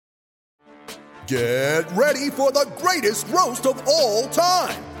Get ready for the greatest roast of all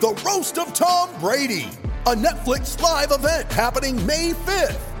time, the Roast of Tom Brady, a Netflix live event happening May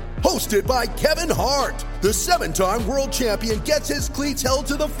 5th. Hosted by Kevin Hart, the 7-time world champion gets his cleats held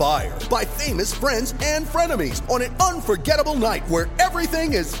to the fire by famous friends and frenemies on an unforgettable night where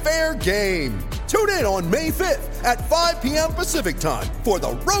everything is fair game. Tune in on May 5th at 5 p.m. Pacific time for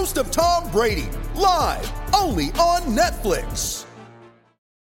the Roast of Tom Brady, live only on Netflix.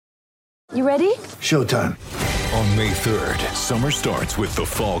 You ready? Showtime. On May 3rd, summer starts with The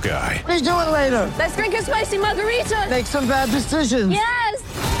Fall Guy. Let's do it later. Let's drink a spicy margarita. Make some bad decisions. Yes!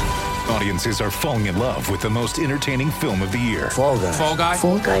 Audiences are falling in love with the most entertaining film of the year. Fall Guy. Fall Guy?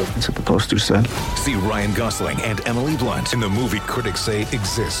 Fall guy. That's what the poster said. See Ryan Gosling and Emily Blunt in the movie critics say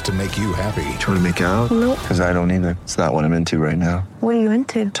exists to make you happy. Trying to make it out? Nope. Because I don't either. It's not what I'm into right now. What are you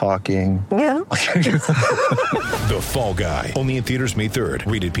into? Talking. Yeah. The Fall Guy. Only in theaters May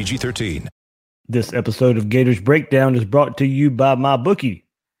 3rd. Rated PG-13. This episode of Gators Breakdown is brought to you by MyBookie.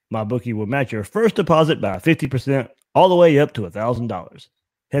 MyBookie will match your first deposit by 50% all the way up to $1,000.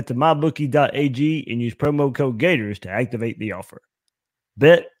 Head to mybookie.ag and use promo code Gators to activate the offer.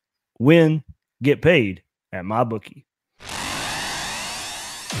 Bet, win, get paid at MyBookie.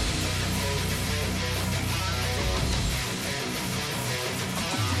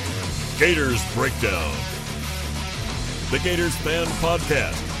 Gators Breakdown, the Gators fan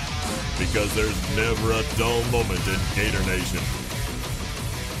podcast, because there's never a dull moment in Gator Nation.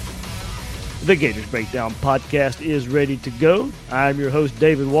 The Gators Breakdown podcast is ready to go. I'm your host,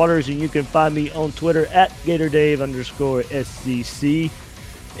 David Waters, and you can find me on Twitter at GatorDave_SCC.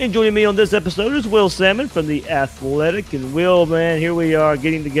 And joining me on this episode is Will Salmon from The Athletic. And Will, man, here we are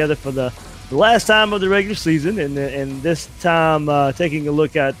getting together for the last time of the regular season, and this time taking a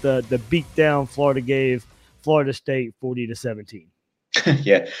look at the beatdown Florida gave Florida State 40-17.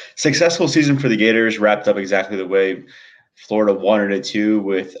 Yeah, successful season for the Gators, wrapped up exactly the way Florida wanted it to,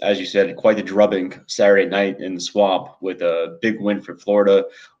 with, as you said, quite the drubbing Saturday night in the Swamp, with a big win for Florida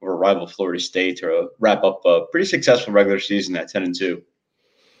over rival Florida State to wrap up a pretty successful regular season at 10-2.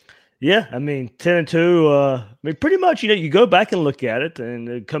 Yeah, I mean, 10-2. Pretty much, you go back and look at it,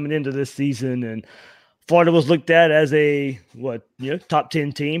 and coming into this season, and Florida was looked at as a top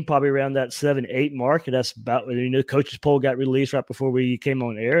 10 team, probably around that 7-8 mark. And that's about, coaches poll got released right before we came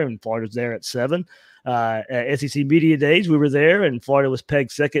on air, and Florida's there at 7. At SEC Media Days, we were there, and Florida was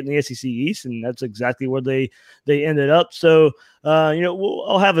pegged second in the SEC East, and that's exactly where they ended up. So,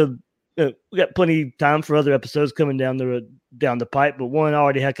 I'll have we got plenty of time for other episodes coming down the pipe, but one I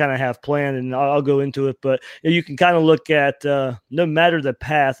already have planned, and I'll go into it. But you can kind of look at no matter the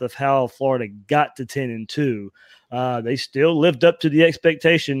path of how Florida got to 10-2, they still lived up to the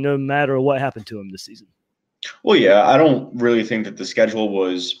expectation no matter what happened to them this season. Well, yeah, I don't really think that the schedule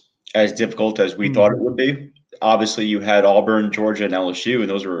was as difficult as we thought it would be. Obviously, you had Auburn, Georgia, and LSU, and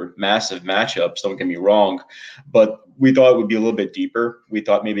those were massive matchups, don't get me wrong. But we thought it would be a little bit deeper. We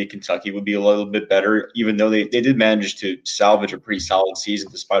thought maybe Kentucky would be a little bit better, even though they did manage to salvage a pretty solid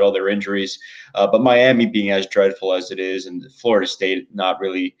season despite all their injuries. But Miami being as dreadful as it is, and Florida State not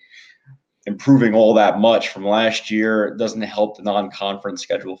really improving all that much from last year, doesn't help the non-conference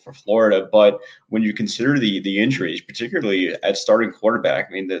schedule for Florida. But when you consider the injuries, particularly at starting quarterback,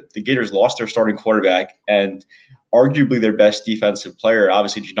 I mean, the Gators lost their starting quarterback and arguably their best defensive player.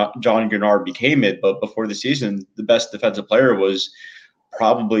 Obviously, John Gennard became it, but before the season, the best defensive player was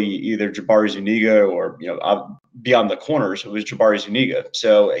probably either Jabari Zuniga or, beyond the corners, it was Jabari Zuniga.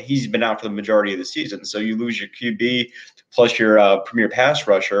 So he's been out for the majority of the season. So you lose your QB plus your premier pass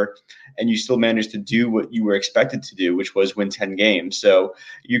rusher, and you still managed to do what you were expected to do, which was win 10 games. So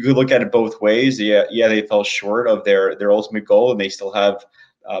you could look at it both ways. Yeah, they fell short of their ultimate goal, and they still have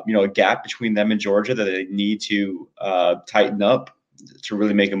a gap between them and Georgia that they need to tighten up to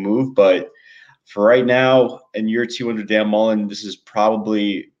really make a move. But for right now, in year 2 under Dan Mullen, this is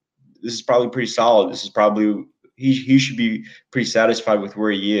probably pretty solid. This is probably he should be pretty satisfied with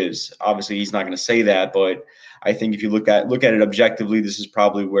where he is. Obviously, he's not going to say that, but I think if you look at it objectively, this is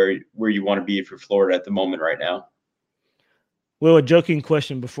probably where you want to be if you're Florida at the moment right now. Well, a joking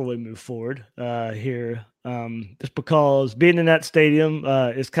question before we move forward here, just because being in that stadium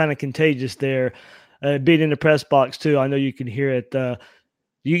is kind of contagious there. Being in the press box too, I know you can hear it.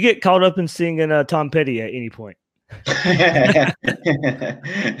 You get caught up in singing Tom Petty at any point?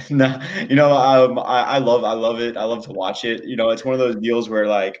 No, I love it. I love to watch it. It's one of those deals where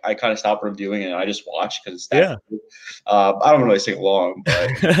like I kind of stop what I'm doing and I just watch because it's that. Yeah. I don't really sing along,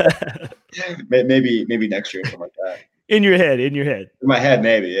 but maybe next year or something like that. In your head. In my head,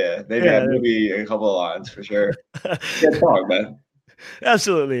 maybe, yeah. Maybe a couple of lines for sure. Good song, man.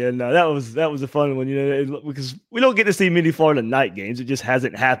 Absolutely, and that was a fun one, because we don't get to see many Florida night games. It just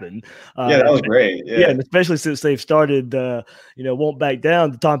hasn't happened. Yeah, that was great. Yeah, and especially since they've started, "Won't Back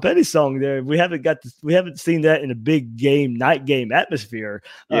Down," the Tom Petty song. There, we haven't seen that in a big game, night game atmosphere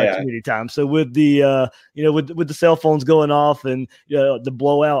too many times. So with the with the cell phones going off and the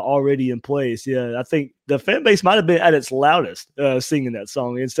blowout already in place, I think the fan base might have been at its loudest singing that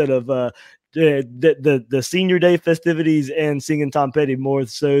song instead of the senior day festivities and singing Tom Petty more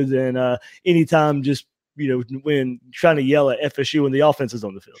so than anytime just when trying to yell at FSU when the offense is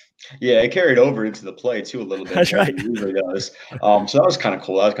on the field. Yeah, it carried over into the play too a little bit. That's right. It usually does. So that was kind of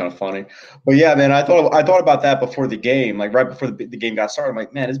cool. That was kind of funny. But yeah, man, I thought about that before the game, like right before the game got started. I'm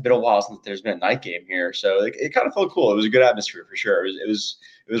like, man, it's been a while since there's been a night game here. So it kind of felt cool. It was a good atmosphere for sure. It was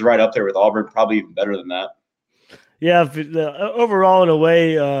right up there with Auburn, probably even better than that. Yeah, overall, in a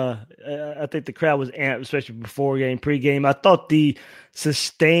way, I think the crowd was amped, especially before game, pre-game. I thought the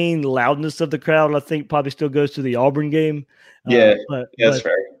sustained loudness of the crowd, I think, probably still goes to the Auburn game. That's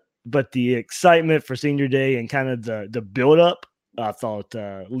fair. But the excitement for Senior Day and kind of the build-up, I thought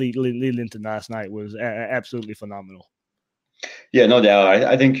leading into last night was absolutely phenomenal. Yeah, no doubt.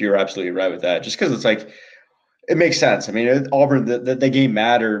 I think you're absolutely right with that. Just because it's like, it makes sense. I mean, Auburn, the game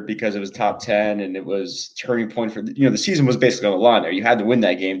mattered because it was top 10 and it was turning point for, the season was basically on the line there. You had to win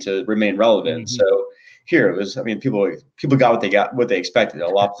that game to remain relevant. Mm-hmm. So here it was, I mean, people got what they expected, a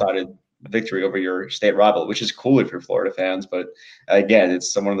lopsided victory over your state rival, which is cool if you're Florida fans. But again,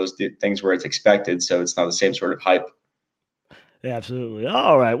 it's one of those things where it's expected. So it's not the same sort of hype. Yeah, absolutely.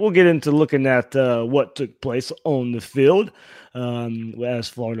 All right. We'll get into looking at what took place on the field as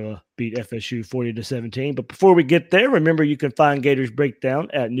Florida beat FSU 40-17. But before we get there, remember you can find Gators Breakdown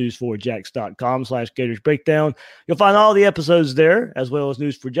at news4jax.com/Gators Breakdown. You'll find all the episodes there, as well as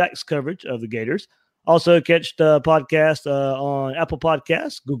News4Jax coverage of the Gators. Also, catch the podcast on Apple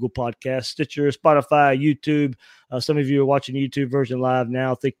Podcasts, Google Podcasts, Stitcher, Spotify, YouTube. Some of you are watching the YouTube version live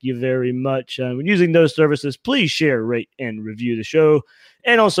now. Thank you very much. When using those services, please share, rate, and review the show.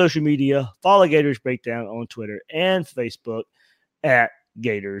 And on social media, follow Gators Breakdown on Twitter and Facebook at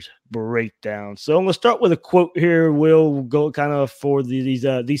Gators Breakdown. So I'm going to start with a quote here. We'll go kind of for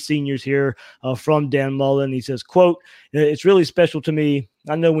these seniors here from Dan Mullen. He says, quote, "It's really special to me.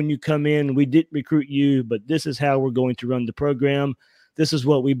 I know when you come in, we didn't recruit you, but this is how we're going to run the program. This is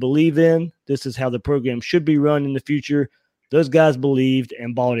what we believe in. This is how the program should be run in the future. Those guys believed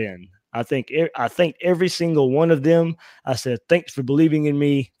and bought in. I think every single one of them. I said, thanks for believing in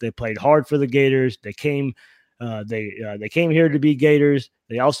me. They played hard for the Gators. They came here to be Gators.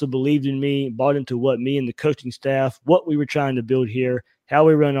 They also believed in me, bought into what me and the coaching staff, what we were trying to build here, how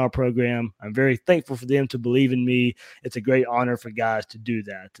we run our program. I'm very thankful for them to believe in me. It's a great honor for guys to do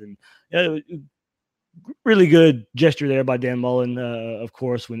that." And really good gesture there by Dan Mullen, of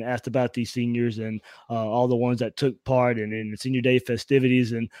course, when asked about these seniors and all the ones that took part in the Senior Day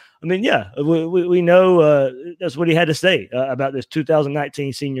festivities. And I mean, we know that's what he had to say about this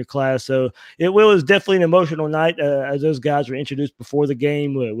 2019 senior class. So it was definitely an emotional night as those guys were introduced before the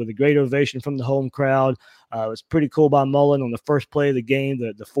game with a great ovation from the home crowd. It was pretty cool by Mullen on the first play of the game.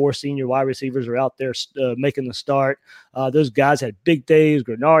 The four senior wide receivers are out there making the start. Those guys had big days.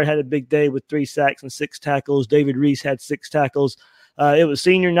 Grenard had a big day with 3 sacks and 6 tackles. David Reese had 6 tackles. It was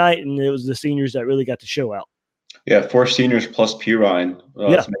senior night, and it was the seniors that really got to show out. Yeah, 4 seniors plus Pirine.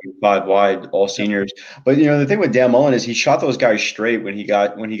 That's making 5 wide, all seniors. But the thing with Dan Mullen is he shot those guys straight when he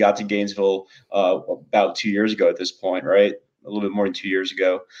got to Gainesville about 2 years ago at this point, right? A little bit more than 2 years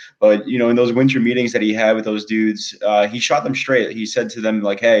ago. But, in those winter meetings that he had with those dudes, he shot them straight. He said to them,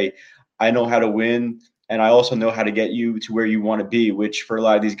 like, hey, I know how to win, and I also know how to get you to where you want to be, which for a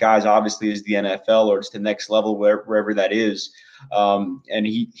lot of these guys obviously is the NFL or it's the next level, wherever that is. And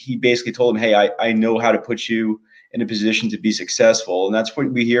he basically told him, hey, I know how to put you in a position to be successful. And that's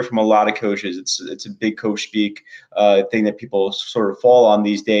what we hear from a lot of coaches. It's a big coach speak thing that people sort of fall on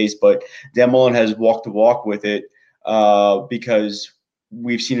these days. But Dan Mullen has walked the walk with it. Because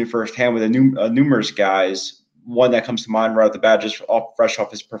we've seen it firsthand with numerous guys. One that comes to mind right off the bat, just fresh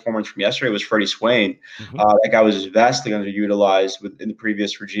off his performance from yesterday, was Freddie Swain. Mm-hmm. That guy was vastly underutilized in the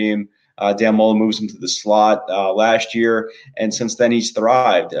previous regime. Dan Mullen moves him to the slot last year, and since then he's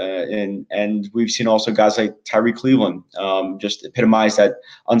thrived. And we've seen also guys like Tyree Cleveland just epitomize that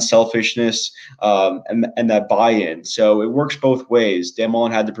unselfishness and that buy-in. So it works both ways. Dan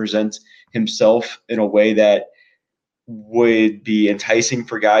Mullen had to present himself in a way that would be enticing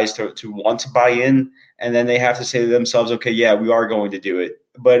for guys to want to buy in, and then they have to say to themselves, okay, yeah, we are going to do it.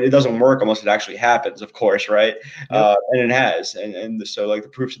 But it doesn't work unless it actually happens, of course, right? Yep. And it has. And so, like, the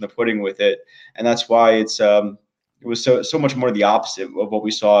proof's in the pudding with it. And that's why it's it was so much more the opposite of what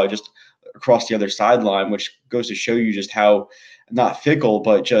we saw just across the other sideline, which goes to show you just how not fickle,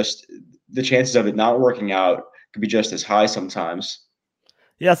 but just the chances of it not working out could be just as high sometimes.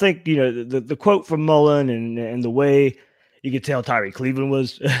 Yeah, I think, the quote from Mullen and the way you could tell Tyree Cleveland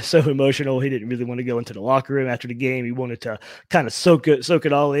was so emotional. He didn't really want to go into the locker room after the game. He wanted to kind of soak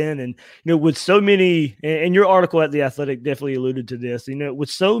it all in. And, with so many, and your article at The Athletic definitely alluded to this, with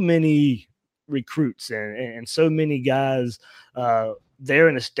so many recruits and so many guys there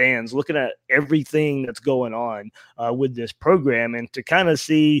in the stands looking at everything that's going on with this program, and to kind of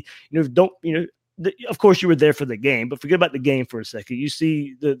see, of course, you were there for the game, but forget about the game for a second. You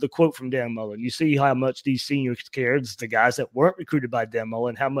see the quote from Dan Mullen. You see how much these seniors cared, the guys that weren't recruited by Dan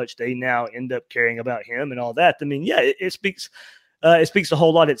Mullen, how much they now end up caring about him and all that. I mean, yeah, it speaks a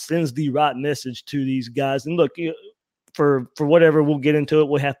whole lot. It sends the right message to these guys. And look, for whatever, we'll get into it.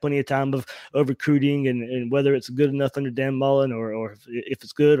 We'll have plenty of time of recruiting and whether it's good enough under Dan Mullen or if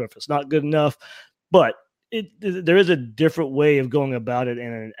it's good or if it's not good enough. But there is a different way of going about it,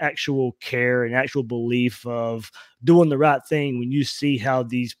 and an actual care and actual belief of doing the right thing when you see how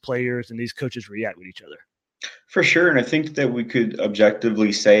these players and these coaches react with each other. For sure. And I think that we could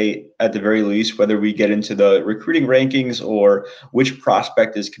objectively say, at the very least, whether we get into the recruiting rankings or which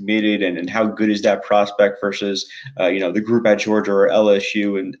prospect is committed and how good is that prospect versus, the group at Georgia or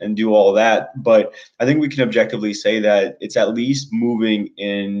LSU and do all that. But I think we can objectively say that it's at least moving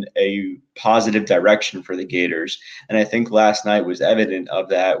in a positive direction for the Gators. And I think last night was evident of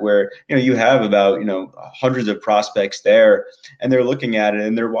that, where, you have about, hundreds of prospects there, and they're looking at it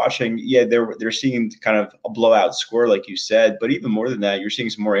and they're watching. Yeah, they're seeing kind of a blowout score, like you said, but even more than that, you're seeing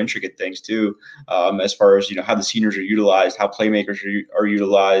some more intricate things too, as far as, how the seniors are utilized, how playmakers are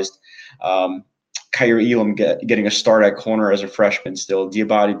utilized. Kyrie Elam getting a start at corner as a freshman still,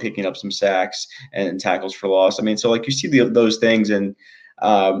 Diabate picking up some sacks and tackles for loss. I mean, so like you see those things, and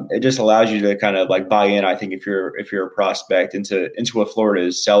it just allows you to kind of like buy in, I think, if you're a prospect into what Florida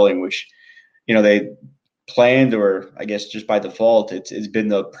is selling, which, they planned, or I guess just by default, it's been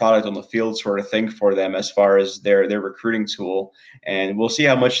the product on the field sort of thing for them as far as their recruiting tool. And we'll see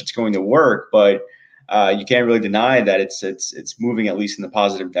how much it's going to work, but you can't really deny that it's moving at least in the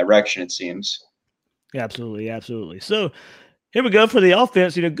positive direction, it seems. Yeah, absolutely. So here we go for the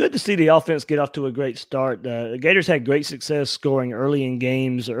offense. Good to see the offense get off to a great start. The Gators had great success scoring early in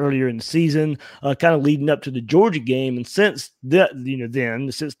games earlier in the season, kind of leading up to the Georgia game. And since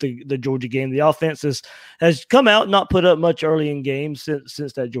the Georgia game, the offense has come out, not put up much early in games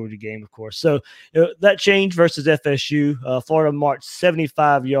since that Georgia game, of course. So that changed versus FSU. Florida marched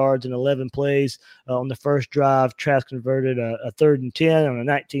 75 yards in 11 plays on the first drive. Trask converted a 3rd and 10 on a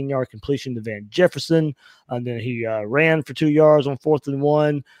 19-yard completion to Van Jefferson. And then he ran for 2 yards on 4th and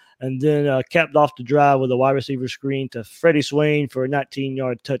 1, and then capped off the drive with a wide receiver screen to Freddie Swain for a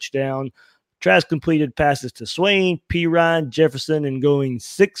 19-yard touchdown. Trask completed passes to Swain, Pirine, Jefferson, and going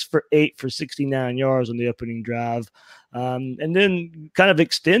 6 for 8 for 69 yards on the opening drive. And then kind of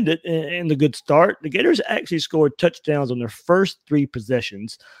extended in the good start. The Gators actually scored touchdowns on their first 3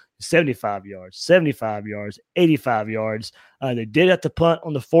 possessions. 75 yards, 85 yards. They did have to punt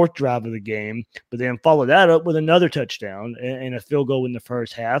on the 4th drive of the game, but then followed that up with another touchdown and a field goal in the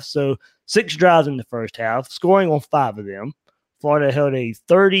first half. So 6 drives in the first half, scoring on 5 of them. Florida held a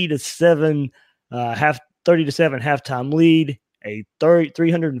 30-7 halftime lead, a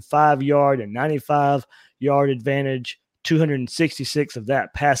 305-yard and 95-yard advantage, 266 of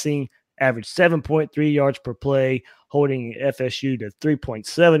that passing, averaged 7.3 yards per play, holding FSU to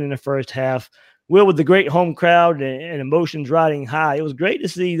 3.7 in the first half. Will, with the great home crowd and emotions riding high, it was great to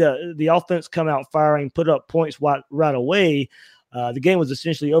see the offense come out firing, put up points right away. The game was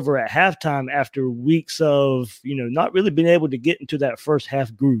essentially over at halftime after weeks of, not really being able to get into that first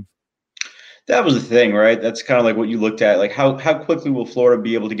half groove. That was the thing, right? That's kind of like what you looked at, like how quickly will Florida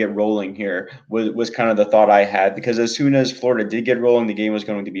be able to get rolling here was kind of the thought I had, because as soon as Florida did get rolling, the game was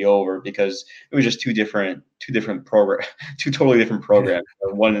going to be over, because it was just two totally different programs.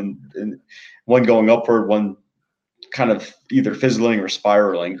 One going upward, one kind of either fizzling or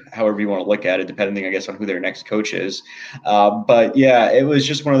spiraling, however you want to look at it, depending, I guess, on who their next coach is. But yeah, it was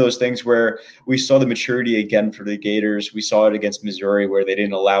just one of those things where we saw the maturity again for the Gators. We saw it against Missouri, where they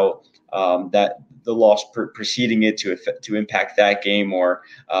didn't allow that the loss preceding it to impact that game, or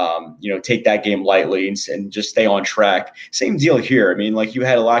take that game lightly and just stay on track. Same deal here. I mean, like, you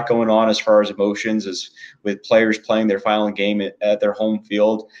had a lot going on as far as emotions, as with players playing their final game at their home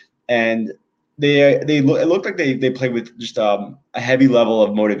field, and it looked like they played with just a heavy level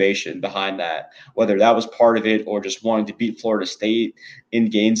of motivation behind that, whether that was part of it or just wanting to beat Florida State in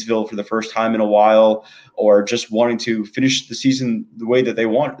Gainesville for the first time in a while, or just wanting to finish the season the way that they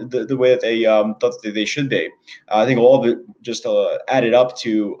want, the way that they thought that they should be. I think all of it just added up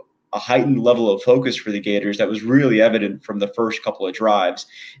to a heightened level of focus for the Gators that was really evident from the first couple of drives.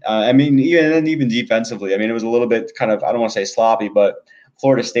 I mean, even defensively, I mean, it was a little bit kind of, I don't want to say sloppy, but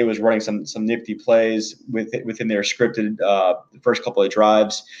Florida State was running some nifty plays within their scripted first couple of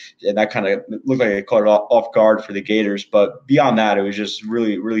drives, and that kind of looked like it caught it off guard for the Gators. But beyond that, it was just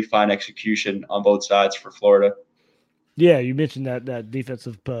really, really fine execution on both sides for Florida. Yeah, you mentioned that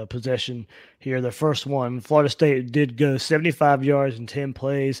defensive possession here. The first one, Florida State did go 75 yards in 10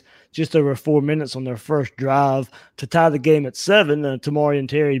 plays, just over 4 minutes on their first drive to tie the game at 7. Tamarian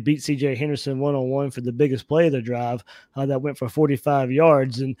Terry beat C.J. Henderson one-on-one for the biggest play of the drive that went for 45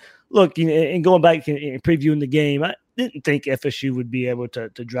 yards. And look, and going back and previewing the game, I didn't think FSU would be able to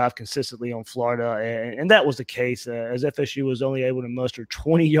drive consistently on Florida, and that was the case, as FSU was only able to muster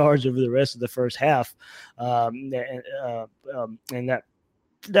 20 yards over the rest of the first half, and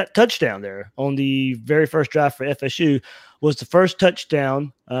that touchdown there on the very first drive for FSU was the first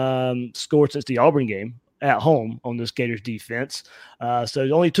touchdown scored since the Auburn game at home on this Gators defense. So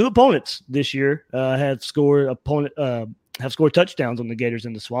only 2 opponents this year have scored touchdowns on the Gators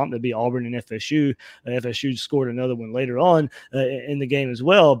in the Swamp. That'd be Auburn and FSU. FSU scored another one later on in the game as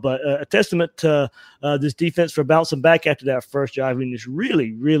well. But a testament to this defense for bouncing back after that first drive and just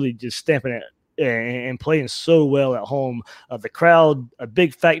really, really just stamping it and playing so well at home. The crowd, a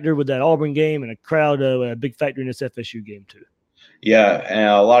big factor with that Auburn game, and a big factor in this FSU game too. Yeah, and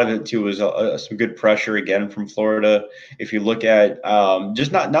a lot of it too was some good pressure again from Florida. If you look at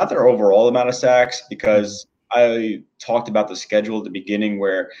just not their overall amount of sacks, because I talked about the schedule at the beginning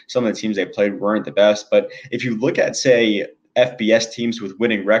where some of the teams they played weren't the best. But if you look at, say, FBS teams with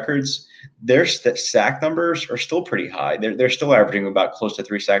winning records, their sack numbers are still pretty high. They're still averaging about close to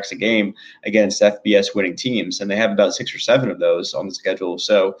 3 sacks a game against FBS winning teams, and they have about 6 or 7 of those on the schedule.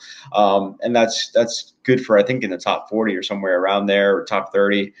 So, and that's good for, I think, in the top 40 or somewhere around there, or top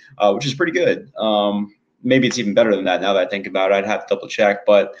 30, which is pretty good. Maybe it's even better than that now that I think about it. I'd have to double check.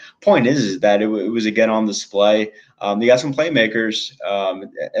 But point is that it was again on display. They got some playmakers,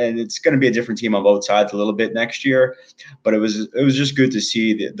 and it's going to be a different team on both sides a little bit next year. But it was just good to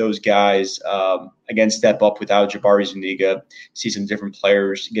see those guys again step up without Jabari Zuniga, see some different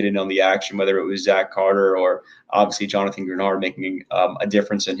players get in on the action, whether it was Zach Carter or obviously Jonathan Grenard making a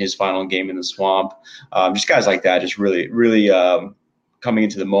difference in his final game in the Swamp. Just guys like that, just really, really coming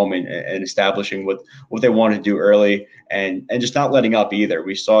into the moment and establishing what they want to do early and just not letting up either.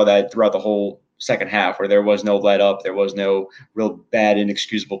 We saw that throughout the whole second half where there was no let up. There was no real bad,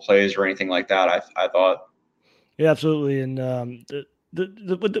 inexcusable plays or anything like that, I thought. Yeah, absolutely. And after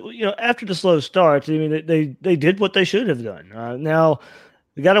the slow start, I mean, they did what they should have done. Now,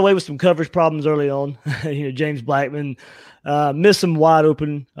 they got away with some coverage problems early on. James Blackman missed some wide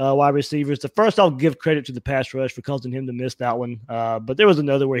open wide receivers. The first, I'll give credit to the pass rush for causing him to miss that one. But there was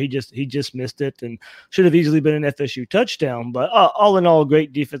another where he just missed it and should have easily been an FSU touchdown. But all in all,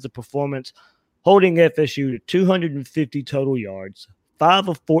 great defensive performance, holding FSU to 250 total yards, 5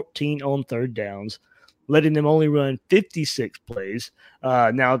 of 14 on third downs, letting them only run 56 plays.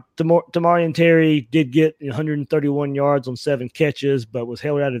 Now, Tamarian Terry did get 131 yards on 7 catches, but was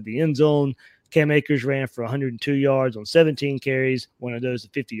held out of the end zone. Cam Akers ran for 102 yards on 17 carries, one of those a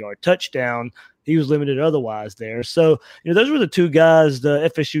 50-yard touchdown. He was limited otherwise there. So, those were the 2 guys the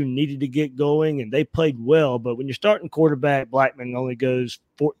FSU needed to get going, and they played well. But when you're starting quarterback, Blackman only goes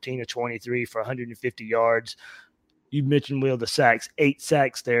 14 of 23 for 150 yards. You mentioned, Will, the sacks, 8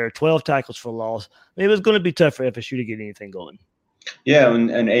 sacks there, 12 tackles for loss. I mean, it was going to be tough for FSU to get anything going. Yeah,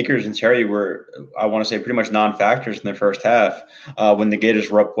 and Akers and Terry were, I want to say, pretty much non-factors in the first half when the Gators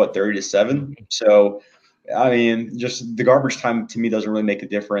were up, 30-7. So, I mean, just the garbage time to me doesn't really make a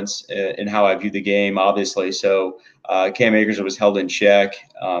difference in how I view the game, obviously. So, Cam Akers was held in check,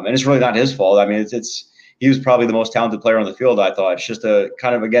 and it's really not his fault. I mean, he was probably the most talented player on the field, I thought. It's just a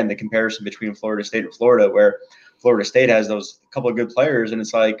kind of, again, the comparison between Florida State and Florida, where Florida State has those couple of good players, and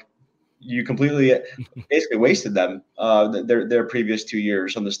it's like you completely basically wasted them their previous 2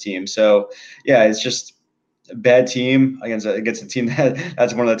 years on this team. So, yeah, it's just a bad team against a team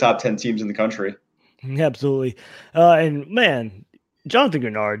that's one of the top 10 teams in the country. Absolutely. And, man, Jonathan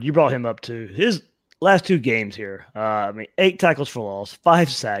Grenard, you brought him up too. His last 2 games here, 8 tackles for loss,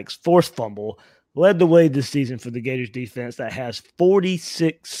 5 sacks, forced fumble, led the way this season for the Gators defense that has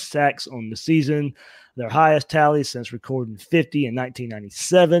 46 sacks on the season, their highest tally since recording 50 in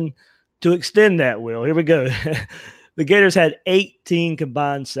 1997. to extend that, Will, here we go. The Gators had 18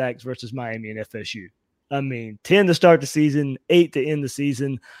 combined sacks versus Miami and FSU. I mean, 10 to start the season, 8 to end the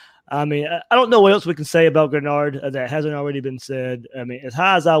season. I mean, I don't know what else we can say about Grenard that hasn't already been said. I mean, as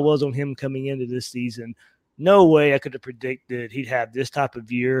high as I was on him coming into this season, no way I could have predicted he'd have this type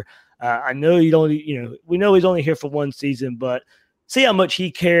of year. I know we know he's only here for one season, but see how much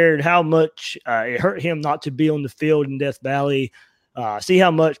he cared, how much it hurt him not to be on the field in Death Valley. See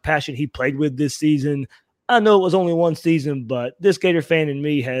how much passion he played with this season. I know it was only one season, but this Gator fan in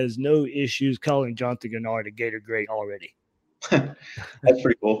me has no issues calling Jonathan Grenard a Gator great already. That's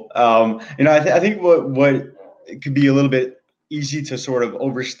pretty cool. I think what could be a little bit easy to sort of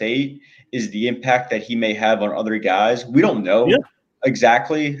overstate is the impact that he may have on other guys. We don't know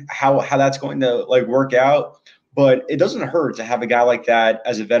exactly how that's going to work out, but it doesn't hurt to have a guy like that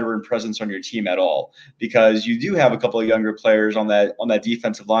as a veteran presence on your team at all, because you do have a couple of younger players on that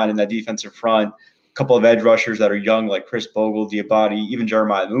defensive line and that defensive front. A couple of edge rushers that are young, like Chris Bogle, Diabate, even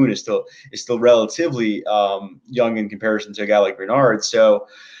Jeremiah Moon is still relatively young in comparison to a guy like Bernard. So,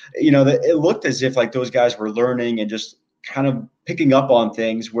 it looked as if those guys were learning and just kind of picking up on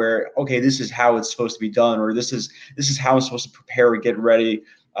things where, okay, this is how it's supposed to be done, or this is how I'm supposed to prepare and get ready.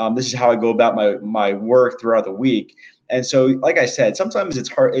 This is how I go about my work throughout the week. And so, like I said, sometimes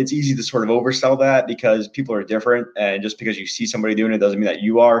it's easy to sort of oversell that because people are different. And just because you see somebody doing it doesn't mean that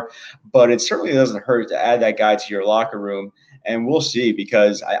you are. But it certainly doesn't hurt to add that guy to your locker room. And we'll see,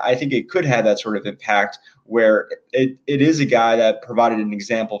 because I think it could have that sort of impact where it is a guy that provided an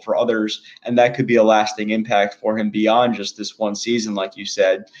example for others. And that could be a lasting impact for him beyond just this one season, like you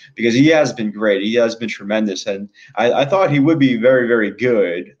said, because he has been great. He has been tremendous. And I thought he would be very, very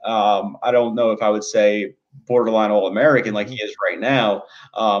good. I don't know if I would say borderline All-American like he is right now,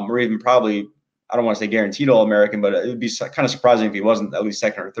 or even probably, I don't want to say guaranteed All-American, but it would be kind of surprising if he wasn't at least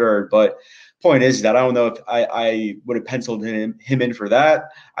second or third. But point is that I don't know if I would have penciled him in for that.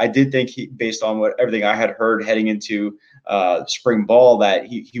 I did think based on everything I had heard heading into spring ball, that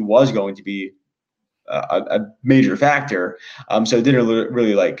he was going to be a major factor. So it didn't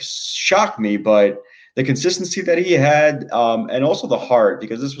really shock me, but the consistency that he had, and also the heart,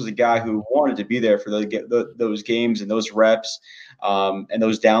 because this was a guy who wanted to be there for those games and those reps, and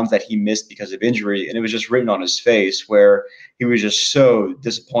those downs that he missed because of injury. And it was just written on his face, where he was just so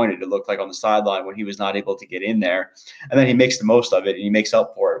disappointed, it looked like, on the sideline when he was not able to get in there. And then he makes the most of it, and he makes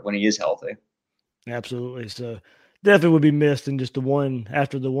up for it when he is healthy. Absolutely. So definitely would be missed in just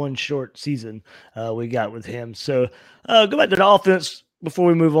after the one short season we got with him. So go back to the offense before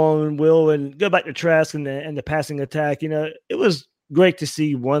we move on, Will, and go back to Trask and the passing attack. It was great to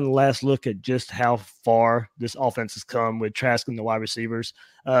see one last look at just how far this offense has come with Trask and the wide receivers.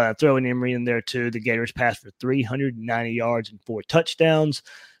 Throwing Emory in there too. The Gators passed for 390 yards and 4 touchdowns.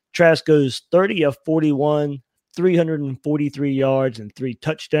 Trask goes 30 of 41, 343 yards and 3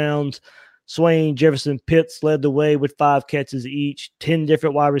 touchdowns. Swain, Jefferson, Pitts led the way with 5 catches each. 10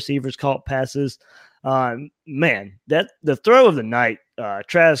 different wide receivers caught passes. Man, the throw of the night,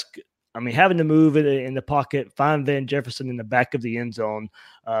 Trask, having to move it in the pocket, find Van Jefferson in the back of the end zone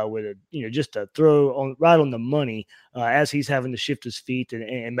with just a throw right on the money as he's having to shift his feet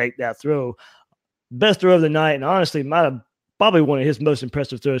and make that throw. Best throw of the night, and honestly, might have probably one of his most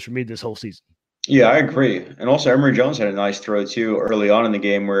impressive throws for me this whole season. Yeah, I agree. And also Emory Jones had a nice throw too early on in the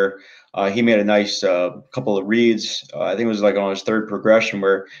game where he made a nice couple of reads. I think it was on his third progression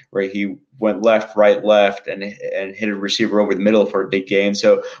where he went left, right, left, and hit a receiver over the middle for a big gain.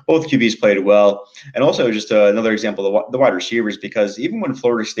 So both QBs played well. And also just another example of the wide receivers, because even when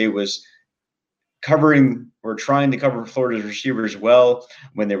Florida State was covering or trying to cover Florida's receivers well,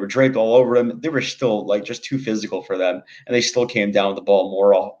 when they were draped all over them, they were still just too physical for them, and they still came down with the ball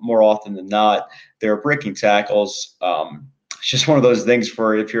more often than not. They were breaking tackles. It's just one of those things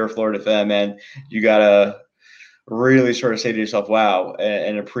for, if you're a Florida fan, man, you gotta really sort of say to yourself, wow,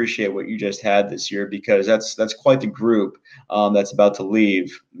 and appreciate what you just had this year, because that's quite the group that's about to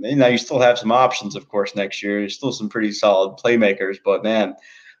leave. Now you still have some options, of course, next year. There's still some pretty solid playmakers, but man,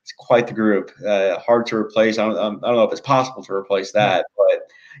 it's quite the group. Hard to replace. I don't know if it's possible to replace that, but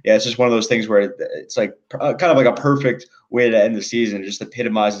yeah, it's just one of those things where it's kind of like a perfect way to end the season. It just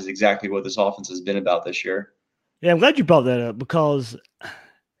epitomizes exactly what this offense has been about this year. Yeah, I'm glad you brought that up, because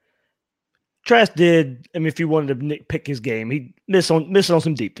Trask did. If you wanted to pick his game, he missed on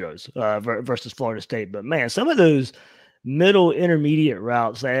some deep throws versus Florida State. But man, some of those middle intermediate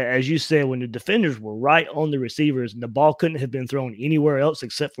routes, as you said, when the defenders were right on the receivers and the ball couldn't have been thrown anywhere else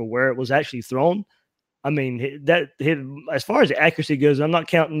except for where it was actually thrown, I mean, as far as accuracy goes, I'm not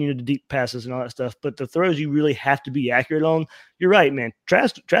counting the deep passes and all that stuff, but the throws you really have to be accurate on. You're right, man.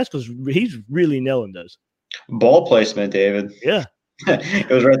 Trask he's really nailing those. Ball placement, David. Yeah. It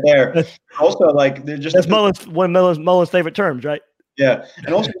was right there. Also, like they're just that's one of Mullen's favorite terms, right? Yeah,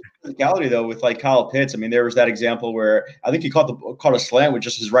 and also physicality though with like Kyle Pitts. I mean, there was that example where I think he caught a slant with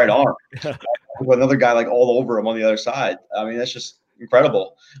just his right arm, with another guy like all over him on the other side. I mean, that's just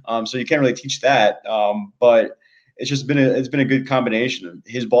incredible. So you can't really teach that, but it's been a good combination of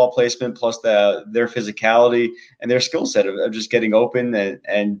his ball placement plus their physicality and their skill set of just getting open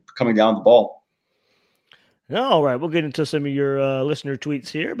and coming down the ball. All right, we'll get into some of your listener tweets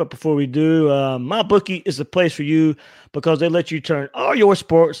here. But before we do, MyBookie is the place for you because they let you turn all your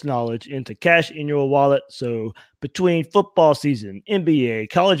sports knowledge into cash in your wallet. So between football season, NBA,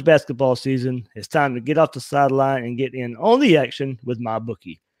 college basketball season, it's time to get off the sideline and get in on the action with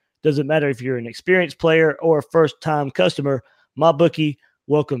MyBookie. Doesn't matter if you're an experienced player or a first-time customer, MyBookie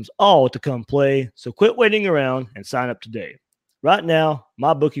welcomes all to come play. So quit waiting around and sign up today. Right now,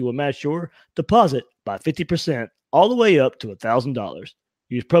 MyBookie will match your deposit by 50% all the way up to $1,000.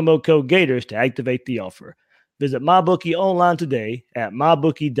 Use promo code Gators to activate the offer. Visit MyBookie online today at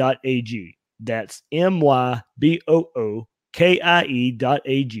mybookie.ag. That's MYBOOKIE.ag.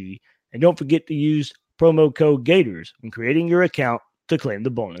 And don't forget to use promo code Gators when creating your account to claim the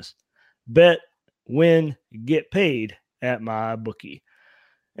bonus. Bet, win, get paid at MyBookie.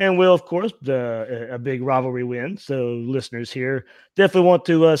 And we'll, of course, a big rivalry win. So listeners here definitely want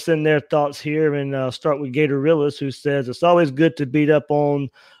to send their thoughts here and start with Gatorillas, who says it's always good to beat up on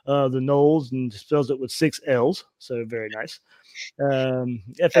the Noles and spells it with 6 L's. So very nice.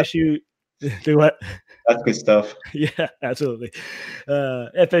 FSU, do what? That's good stuff. Yeah, absolutely.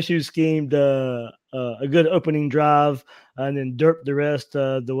 FSU schemed a good opening drive and then derped the rest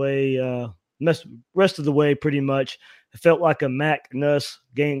of the way pretty much. It felt like a Mac Nuss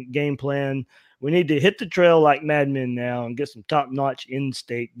game plan. We need to hit the trail like Mad Men now and get some top-notch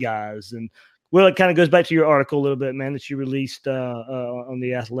in-state guys. And, well, it kind of goes back to your article a little bit, man, that you released on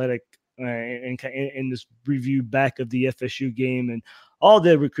The Athletic in this review back of the FSU game and all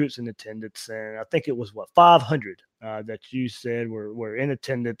the recruits in attendance. And I think it was, 500 that you said were in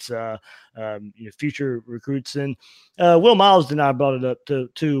attendance, future recruits. And Will Miles and I brought it up,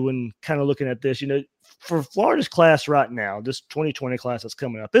 too, when kind of looking at this, for Florida's class right now, this 2020 class that's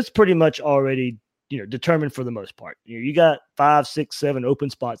coming up, it's pretty much already, determined for the most part. You got 5, 6, 7 open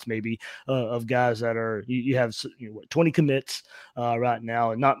spots maybe of guys that are, you have 20 commits right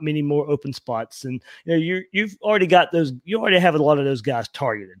now and not many more open spots. And, you've already got those, you already have a lot of those guys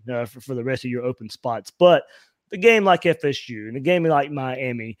targeted for the rest of your open spots. But the game like FSU and the game like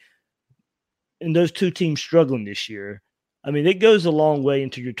Miami and those two teams struggling this year, I mean, it goes a long way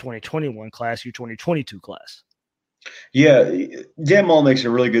into your 2021 class, your 2022 class. Yeah, Dan Mullen makes a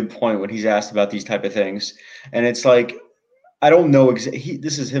really good point when he's asked about these type of things. And it's like, I don't know.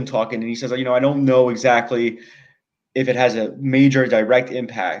 This is him talking, and he says, I don't know exactly if it has a major direct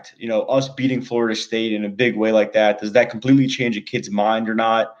impact. Us beating Florida State in a big way like that, does that completely change a kid's mind or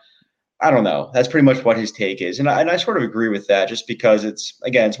not? I don't know. That's pretty much what his take is. And I sort of agree with that just because it's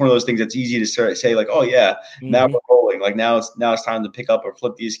one of those things that's easy to say like, oh yeah, now we're rolling. Like now it's time to pick up or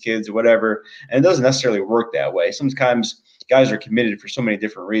flip these kids or whatever. And it doesn't necessarily work that way. Sometimes guys are committed for so many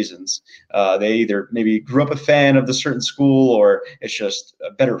different reasons. They either maybe grew up a fan of the certain school or it's just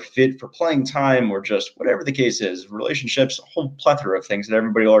a better fit for playing time or just whatever the case is, relationships, a whole plethora of things that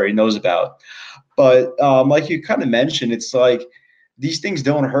everybody already knows about. But like you kind of mentioned, it's like, these things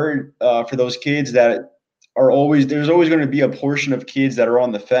don't hurt for those kids that are there's always going to be a portion of kids that are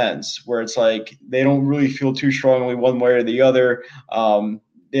on the fence where it's like they don't really feel too strongly one way or the other.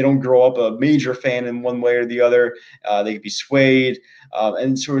 They don't grow up a major fan in one way or the other. They could be swayed.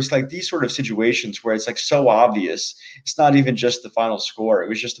 And so it's like these sort of situations where it's like so obvious. It's not even just the final score. It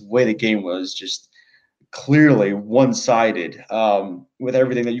was just the way the game was just clearly one-sided with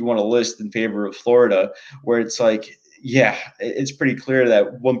everything that you want to list in favor of Florida, where it's like, yeah, it's pretty clear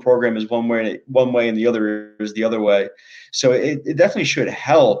that one program is one way and the other is the other way. So it definitely should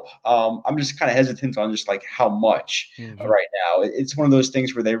help. I'm just kind of hesitant on just like how much right now. It's one of those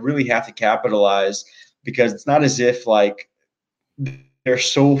things where they really have to capitalize because it's not as if like they're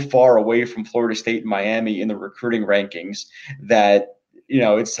so far away from Florida State and Miami in the recruiting rankings that,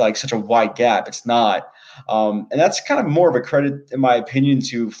 it's like such a wide gap. It's not. And that's kind of more of a credit, in my opinion,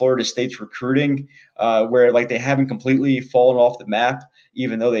 to Florida State's recruiting, where like they haven't completely fallen off the map,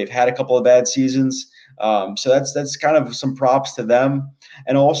 even though they've had a couple of bad seasons. So that's kind of some props to them.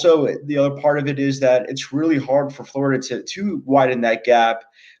 And also the other part of it is that it's really hard for Florida to widen that gap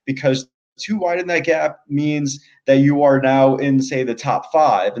because to widen that gap means that you are now in, say, the top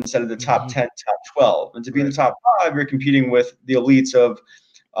 5 instead of the top 10, top 12. And to be in the top 5, you're competing with the elites of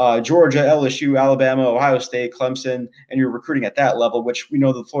Georgia, LSU, Alabama, Ohio State, Clemson, and you're recruiting at that level, which we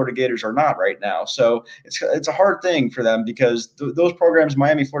know the Florida Gators are not right now. So it's a hard thing for them because those programs,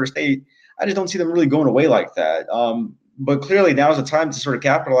 Miami, Florida State, I just don't see them really going away like that. But clearly now is the time to sort of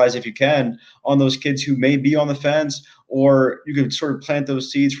capitalize, if you can, on those kids who may be on the fence, or you could sort of plant those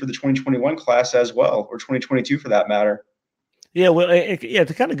seeds for the 2021 class as well, or 2022 for that matter. Yeah, well,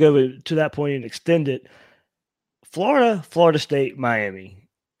 to kind of go to that point and extend it, Florida, Florida State, Miami,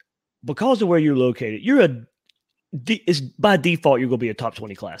 because of where you're located, it's by default you're going to be a top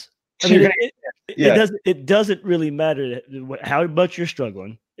 20 class. I mean, it doesn't really matter how much you're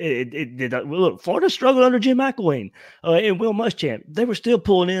struggling. Look, Florida struggled under Jim McElwain and Will Muschamp. They were still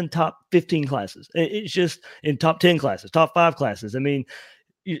pulling in top 15 classes. It's just in top 10 classes, top 5 classes. I mean,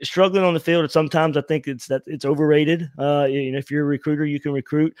 struggling on the field, sometimes I think it's overrated. If you're a recruiter, you can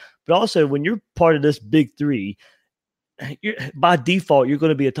recruit, but also when you're part of this big 3, by default, you're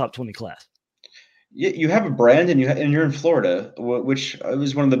going to be a top 20 class. You have a brand, and you're in Florida, which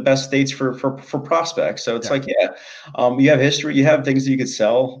is one of the best states for prospects. So it's you have history, you have things that you could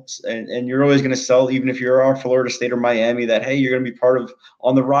sell, and you're always going to sell, even if you're on Florida State or Miami, that, hey, you're going to be part of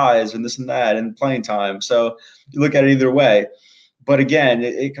on the rise and this and that and playing time. So you look at it either way. But again,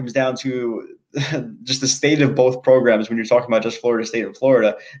 it comes down to just the state of both programs. When you're talking about just Florida State and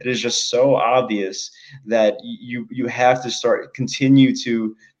Florida, it is just so obvious that you have to continue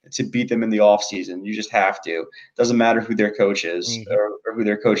to beat them in the offseason. You just have to. Doesn't matter who their coach is or who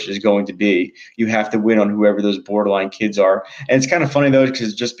their coach is going to be. You have to win on whoever those borderline kids are. And it's kind of funny, though,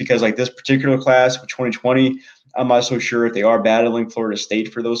 because like this particular class for 2020, I'm not so sure if they are battling Florida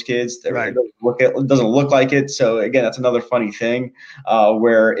State for those kids. Right. It doesn't look like it. So, again, that's another funny thing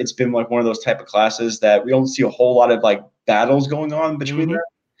where it's been like one of those type of classes that we don't see a whole lot of like battles going on between them.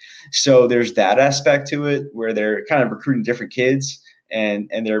 So there's that aspect to it where they're kind of recruiting different kids and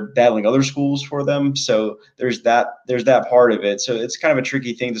they're battling other schools for them. So there's that part of it. So it's kind of a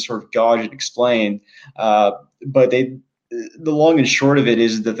tricky thing to sort of gauge and explain. But the long and short of it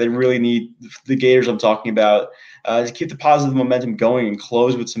is that they really need the Gators I'm talking about to keep the positive momentum going and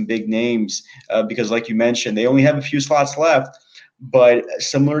close with some big names because, like you mentioned, they only have a few slots left. But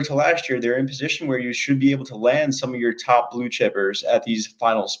similar to last year, they're in position where you should be able to land some of your top blue chippers at these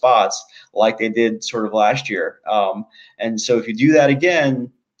final spots like they did sort of last year. And so if you do that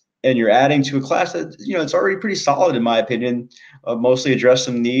again and you're adding to a class that, it's already pretty solid, in my opinion, mostly address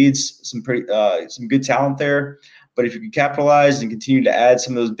some needs, some good talent there. But if you can capitalize and continue to add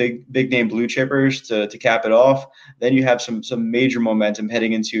some of those big name blue chippers to cap it off, then you have some major momentum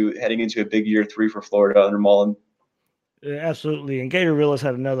heading into a big year 3 for Florida under Mullen. Absolutely. And Gator Realist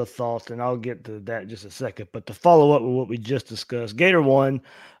had another thought, and I'll get to that in just a second. But to follow up with what we just discussed, Gator One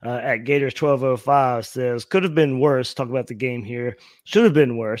at Gators 1205 says, could have been worse. Talk about the game here. Should have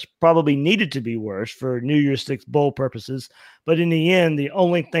been worse. Probably needed to be worse for New Year's Six bowl purposes. But in the end, the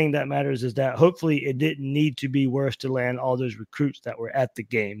only thing that matters is that hopefully it didn't need to be worse to land all those recruits that were at the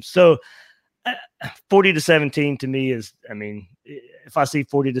game. So 40-17 to me is, if I see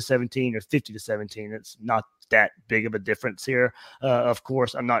 40-17 or 50-17, it's not that big of a difference here. Of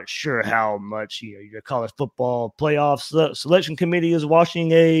course, I'm not sure how much your college football playoff selection committee is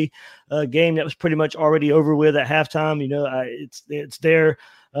watching a game that was pretty much already over with at halftime. It's there,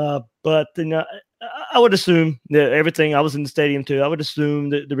 but I would assume that everything. I was in the stadium too. I would assume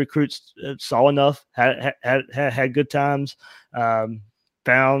that the recruits saw enough, had good times.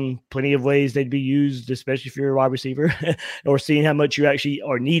 Found plenty of ways they'd be used, especially if you're a wide receiver, or seeing how much you actually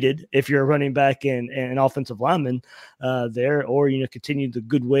are needed if you're a running back and an offensive lineman there, or continue the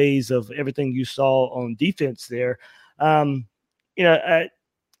good ways of everything you saw on defense there. I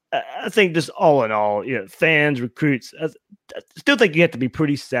think just all in all, fans, recruits, I still think you have to be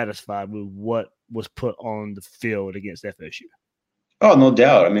pretty satisfied with what was put on the field against FSU. Oh, no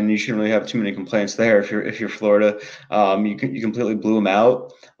doubt. You shouldn't really have too many complaints there. If you're Florida, you completely blew them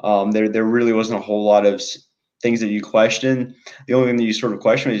out. There really wasn't a whole lot of things that you question. The only thing that you sort of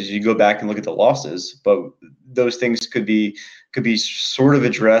question is you go back and look at the losses, but those things could be sort of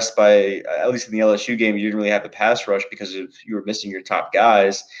addressed by, at least in the LSU game, you didn't really have a pass rush because you were missing your top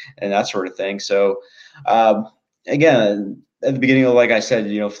guys and that sort of thing. So again, at the beginning, like I said,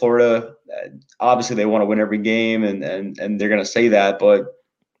 Florida, obviously they want to win every game, and they're going to say that, but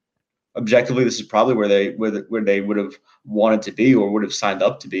objectively, this is probably where they would have wanted to be or would have signed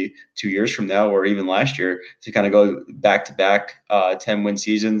up to be 2 years from now, or even last year, to kind of go back to back 10-win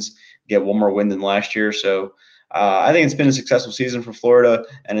seasons, get one more win than last year. So I think it's been a successful season for Florida,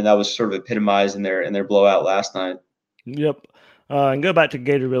 and that was sort of epitomized in their blowout last night. Yep. And go back to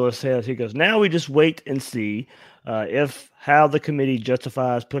Gatorilla says, he goes, now we just wait and see if how the committee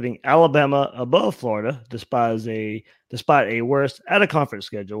justifies putting Alabama above Florida despite a worse out-of-conference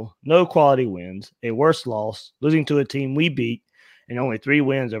schedule, no quality wins, a worse loss, losing to a team we beat, and only 3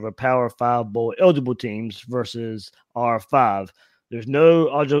 wins over Power 5 bowl eligible teams versus our 5. There's no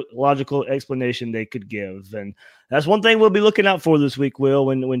logical explanation they could give. And that's one thing we'll be looking out for this week, Will,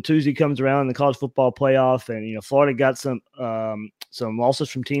 when Tuesday comes around in the college football playoff. And, Florida got some losses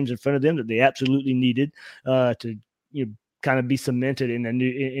from teams in front of them that they absolutely needed to, kind of be cemented in the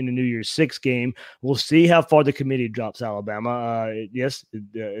New Year's Six game. We'll see how far the committee drops Alabama. Yes,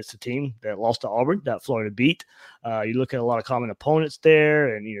 it's a team that lost to Auburn that Florida beat. You look at a lot of common opponents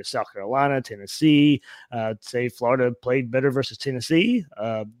there, and South Carolina, Tennessee. Say Florida played better versus Tennessee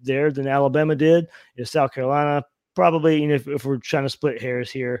there than Alabama did. South Carolina probably, if we're trying to split hairs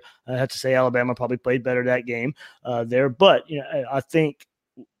here, I have to say Alabama probably played better that game there. But I think,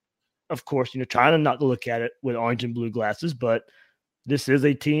 of course, trying not to look at it with orange and blue glasses, but this is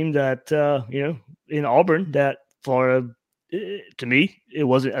a team that, in Auburn, that Florida, to me, it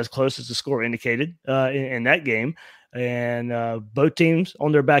wasn't as close as the score indicated in that game. And both teams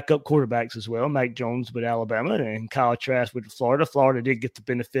on their backup quarterbacks as well, Mac Jones with Alabama and Kyle Trask with Florida. Florida did get the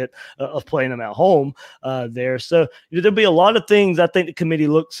benefit of playing them at home there. So there'll be a lot of things I think the committee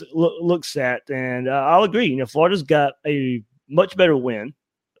looks at. And I'll agree, Florida's got a much better win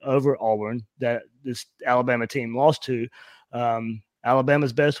over Auburn that this Alabama team lost to.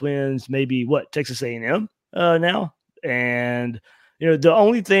 Alabama's best wins maybe Texas A&M now. And the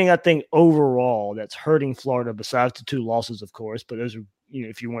only thing I think overall that's hurting Florida, besides the 2 losses, of course, but those are,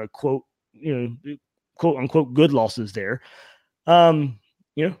 if you want to quote, quote unquote good losses there.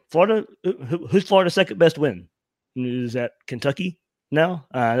 Florida, who's Florida's second best win? Is that Kentucky now?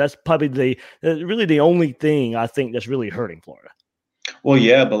 That's probably really the only thing I think that's really hurting Florida. Well,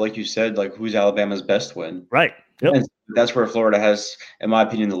 yeah, but like you said, who's Alabama's best win? Right. Yep. And that's where Florida has, in my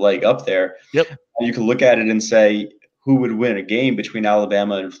opinion, the leg up there. Yep. You can look at it and say, who would win a game between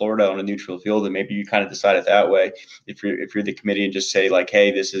Alabama and Florida on a neutral field, and maybe you kind of decide it that way. If you're the committee and just say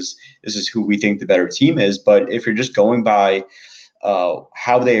hey, this is who we think the better team is. But if you're just going by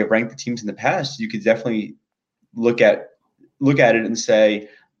how they have ranked the teams in the past, you could definitely look at it and say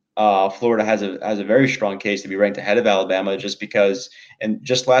Florida has a very strong case to be ranked ahead of Alabama, just because. And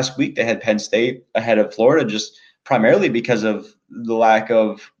just last week they had Penn State ahead of Florida, just primarily because of the lack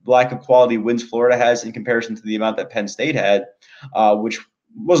of quality wins Florida has in comparison to the amount that Penn State had, which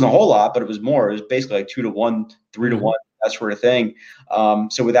wasn't a whole lot, but it was more. It was basically 2-1, 3-1, that sort of thing.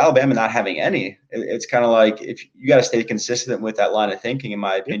 So with Alabama not having any, it's kind of if you got to stay consistent with that line of thinking, in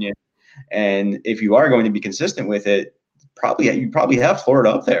my opinion. And if you are going to be consistent with it, you probably have Florida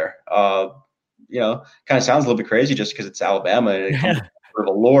up there. Kind of sounds a little bit crazy just because it's Alabama and it comes sort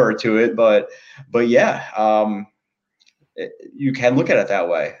of a lore to it, but yeah, you can look at it that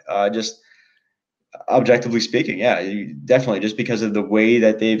way. Just objectively speaking, yeah, you definitely, just because of the way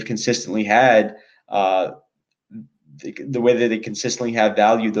that they've consistently had, the way that they consistently have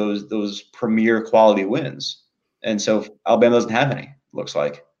valued those premier quality wins, and so Alabama doesn't have any. Looks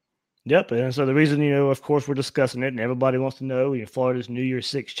like. Yep, and so the reason, of course, we're discussing it, and everybody wants to know, Florida's New Year's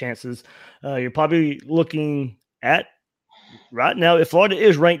Six chances. You're probably looking at right now, if Florida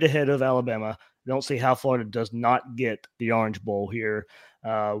is ranked ahead of Alabama, I don't see how Florida does not get the Orange Bowl here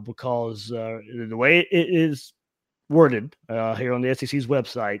because the way it is worded here on the SEC's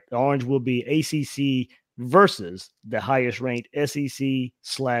website, the Orange will be ACC versus the highest-ranked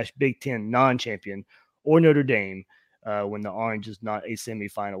SEC/Big Ten non-champion or Notre Dame. When the Orange is not a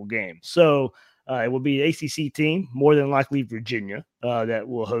semifinal game. So it will be an ACC team, more than likely Virginia, that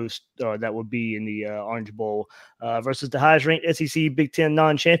will host, that will be in the Orange Bowl versus the highest ranked SEC Big Ten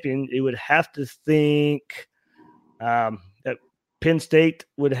non-champion. It would have to think that Penn State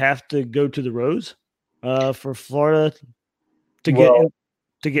would have to go to the Rose for Florida to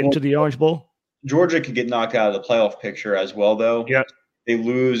get into the Orange Bowl. Georgia could get knocked out of the playoff picture as well, though. Yep. They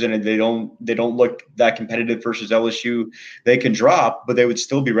lose and they don't look that competitive versus LSU. They can drop, but they would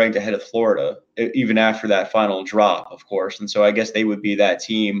still be ranked ahead of Florida even after that final drop, of course. And so I guess they would be that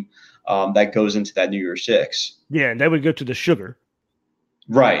team that goes into that New Year's Six. Yeah, and they would go to the Sugar.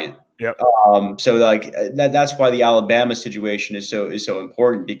 Right. Yep. So that's why the Alabama situation is so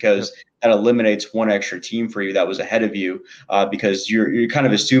important, because that eliminates one extra team for you that was ahead of you, because you're kind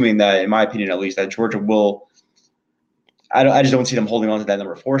of assuming that, in my opinion at least, that Georgia will. I just don't see them holding on to that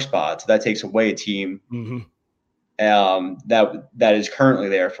number 4 spot. So that takes away a team that is currently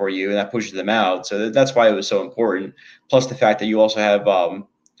there for you, and that pushes them out. So that's why it was so important. Plus the fact that you also have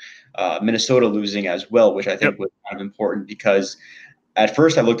Minnesota losing as well, which I think was kind of important, because at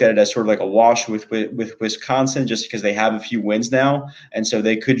first I looked at it as sort of like a wash with Wisconsin, just because they have a few wins now, and so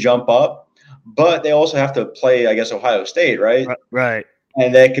they could jump up. But they also have to play, I guess, Ohio State, right? Right.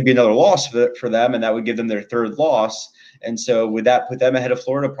 And that could be another loss for them, and that would give them their third loss. And so would that put them ahead of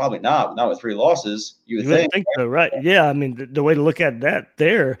Florida? Probably not with 3 losses, you would think. Right? So, right. Yeah, I mean, the way to look at that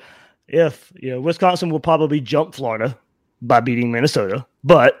there, if Wisconsin will probably jump Florida by beating Minnesota,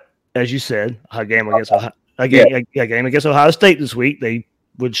 but as you said, a game against Ohio State this week, they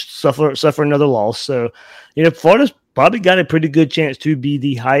would suffer another loss. So, Florida's probably got a pretty good chance to be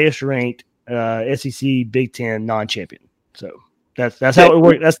the highest ranked SEC Big Ten non-champion. So that's how it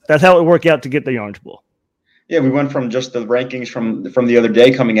worked. That's how it worked out to get the Orange Bowl. Yeah, we went from just the rankings from the other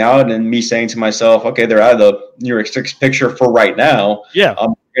day coming out, and me saying to myself, okay, they're out of the New York Six picture for right now. Yeah,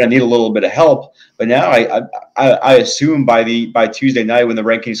 we're gonna need a little bit of help. But now I assume by Tuesday night when the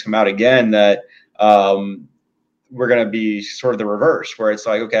rankings come out again that we're gonna be sort of the reverse, where it's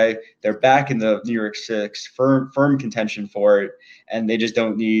like, okay, they're back in the New York Six firm contention for it, and they just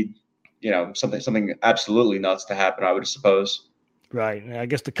don't need something absolutely nuts to happen, I would suppose. Right. I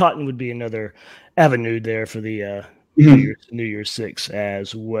guess the Cotton would be another avenue there for the New Year's Six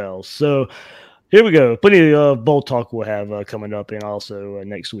as well. So here we go. Plenty of bowl talk we'll have coming up, and also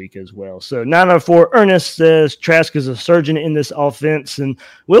next week as well. So 904 Ernest says Trask is a surgeon in this offense. And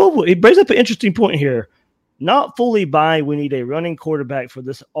Will, he brings up an interesting point here. Not fully buying we need a running quarterback for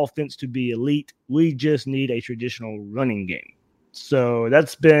this offense to be elite. We just need a traditional running game. So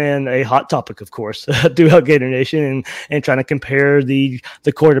that's been a hot topic, of course, throughout Gator Nation, and trying to compare the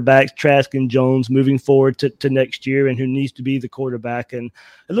quarterbacks, Trask and Jones, moving forward to next year, and who needs to be the quarterback. And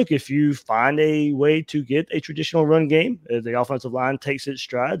look, if you find a way to get a traditional run game, the offensive line takes its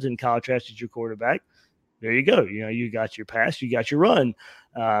strides, and Kyle Trask is your quarterback, there you go. You got your pass, you got your run.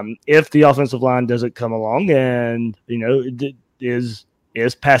 If the offensive line doesn't come along and,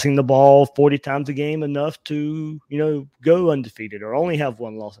 is passing the ball 40 times a game enough to, go undefeated or only have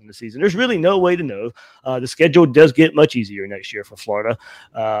 1 loss in the season? There's really no way to know. The schedule does get much easier next year for Florida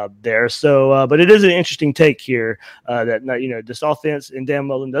there. So, but it is an interesting take here that, this offense in Dan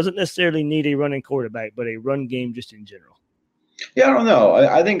Mullen doesn't necessarily need a running quarterback, but a run game just in general. Yeah, I don't know.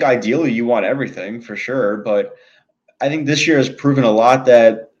 I think ideally you want everything for sure, but I think this year has proven a lot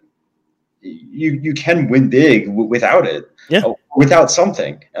that you can win big without it. Yeah. Without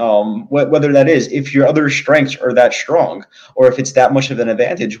something, whether that is if your other strengths are that strong or if it's that much of an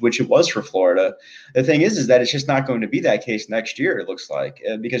advantage, which it was for Florida. The thing is that it's just not going to be that case next year, it looks like,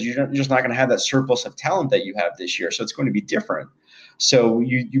 because you're just not going to have that surplus of talent that you have this year. So it's going to be different. So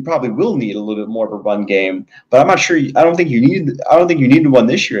you probably will need a little bit more of a run game, but I'm not sure. I don't think you needed one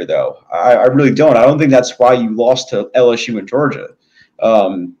this year, though. I really don't. I don't think that's why you lost to LSU and Georgia.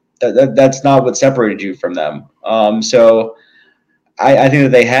 That's not what separated you from them. So I think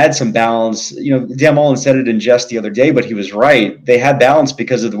that they had some balance. Dan Mullen said it in jest the other day, but he was right. They had balance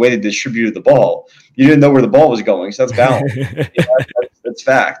because of the way they distributed the ball. You didn't know where the ball was going, so that's balance. That's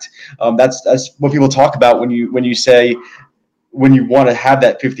fact. That's what people talk about when you say when you want to have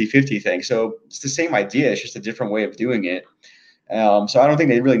that 50-50 thing. So it's the same idea. It's just a different way of doing it. So I don't think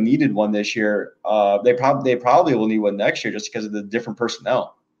they really needed one this year. They probably will need one next year just because of the different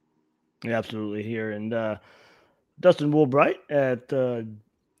personnel. Yeah, absolutely. Here and Dustin Woolbright at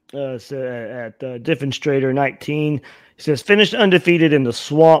Diffenstrator 19 says finished undefeated in the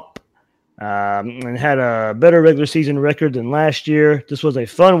Swamp and had a better regular season record than last year. This was a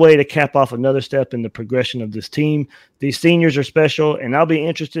fun way to cap off another step in the progression of this team. These seniors are special, and I'll be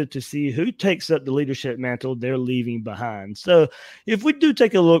interested to see who takes up the leadership mantle they're leaving behind. So if we do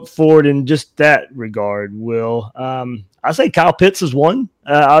take a look forward in just that regard, Will, I say Kyle Pitts is one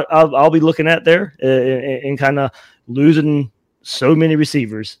I'll be looking at there and kind of losing so many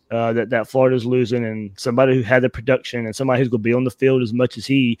receivers that Florida's losing, and somebody who had the production and somebody who's going to be on the field as much as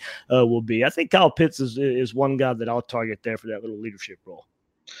he will be. I think Kyle Pitts is one guy that I'll target there for that little leadership role.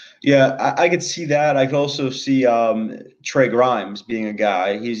 Yeah, I could see that. I could also see Trey Grimes being a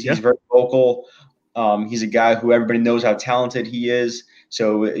guy. He's very vocal. He's a guy who everybody knows how talented he is.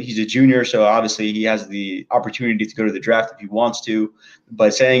 So he's a junior, so obviously he has the opportunity to go to the draft if he wants to.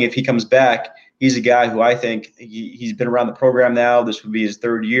 But saying if he comes back, he's a guy who I think he's been around the program now. This would be his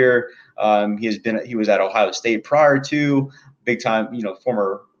 3rd year. He was at Ohio State prior to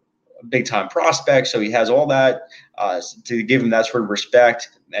former big time prospect. So he has all that to give him that sort of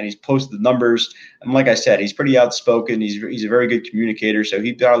respect, and he's posted the numbers. And like I said, he's pretty outspoken. He's a very good communicator. So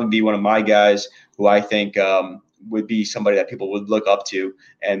he'd probably be one of my guys who I think would be somebody that people would look up to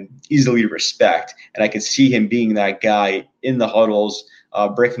and easily respect. And I could see him being that guy in the huddles,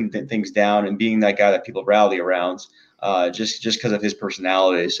 breaking things down and being that guy that people rally around, just because of his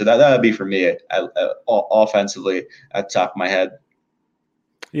personality. So that would be for me offensively at the top of my head.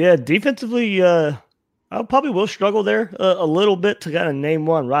 Yeah, defensively, I probably will struggle there a little bit to kind of name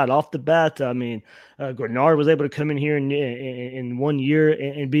one right off the bat. I mean, Grenard was able to come in here in 1 year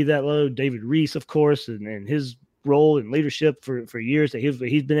and be that low. David Reese, of course, and his role and leadership for years that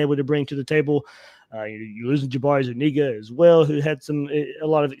he's been able to bring to the table. You're losing Jabari Zuniga as well, who had a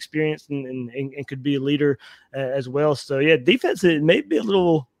lot of experience and could be a leader as well. So yeah, defense, it may be a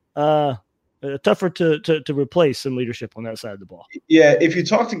little tougher to replace some leadership on that side of the ball. Yeah, if you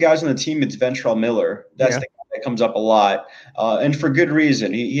talk to guys on the team, it's Ventrell Miller. That's the guy that comes up a lot, and for good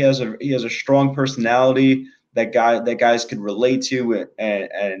reason. He has a strong personality that guys could relate to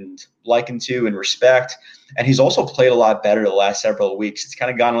and liken to and respect. And he's also played a lot better the last several weeks. It's kind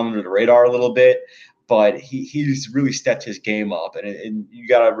of gone under the radar a little bit, but he's really stepped his game up. And you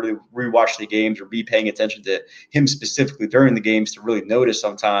got to really rewatch the games or be paying attention to him specifically during the games to really notice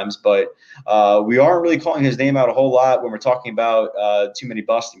sometimes. But we aren't really calling his name out a whole lot when we're talking about too many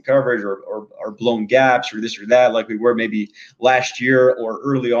busts in coverage or blown gaps or this or that, like we were maybe last year or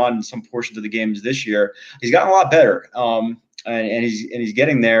early on in some portions of the games this year. He's gotten a lot better. And he's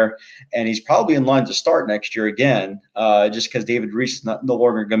getting there, and he's probably in line to start next year again, just because David Reese is no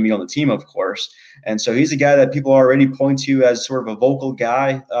longer going to be on the team, of course. And so he's a guy that people already point to as sort of a vocal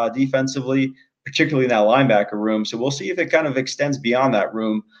guy defensively, particularly in that linebacker room. So we'll see if it kind of extends beyond that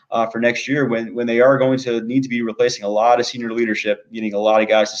room for next year when they are going to need to be replacing a lot of senior leadership, needing a lot of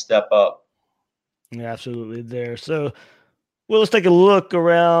guys to step up. Yeah, absolutely there. So, well, let's take a look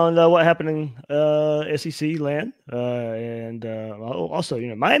around what happened in SEC land, and also,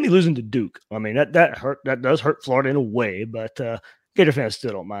 Miami losing to Duke. I mean, that hurt. That does hurt Florida in a way, but Gator fans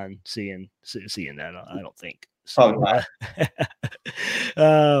still don't mind seeing that. I don't think. So,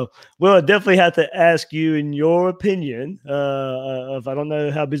 well, I definitely have to ask you, in your opinion, of I don't know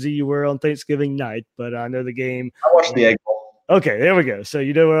how busy you were on Thanksgiving night, but I know the game. I watched the Egg Bowl. Okay, there we go. So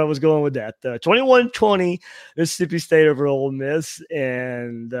you know where I was going with that. 21-20, Mississippi State over Ole Miss.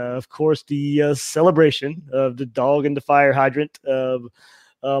 And, of course, the celebration of the dog and the fire hydrant of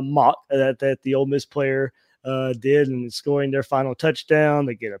mock that the Ole Miss player did, and scoring their final touchdown.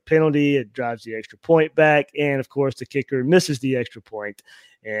 They get a penalty. It drives the extra point back. And, of course, the kicker misses the extra point.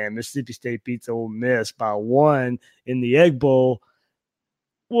 And Mississippi State beats Ole Miss by 1 in the Egg Bowl.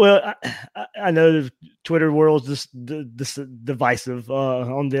 Well, I know the Twitter world's this divisive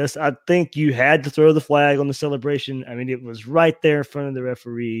on this. I think you had to throw the flag on the celebration. I mean, it was right there in front of the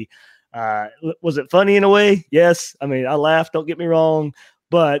referee. Was it funny in a way? Yes. I mean, I laughed, don't get me wrong.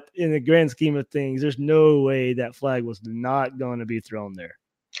 But in the grand scheme of things, there's no way that flag was not going to be thrown there.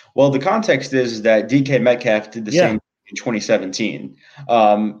 Well, the context is that DK Metcalf did the same in 2017.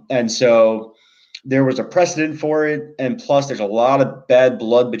 And so there was a precedent for it, and plus there's a lot of bad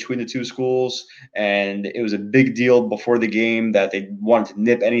blood between the two schools, and it was a big deal before the game that they wanted to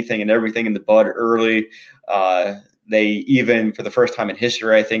nip anything and everything in the bud early. They even, for the first time in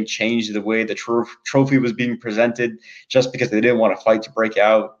history, I think, changed the way the trophy was being presented just because they didn't want a fight to break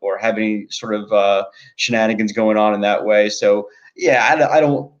out or have any sort of shenanigans going on in that way. So, yeah, I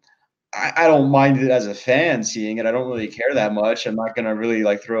don't mind it as a fan seeing it. I don't really care that much. I'm not going to really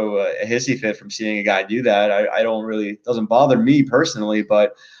throw a hissy fit from seeing a guy do that. I don't really, it doesn't bother me personally,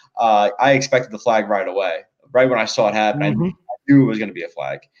 but I expected the flag right away. Right when I saw it happen, I knew it was going to be a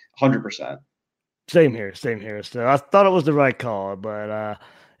flag, 100%. Same here. So I thought it was the right call, but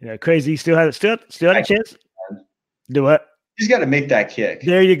crazy. Still had a chance. Do what? He's got to make that kick.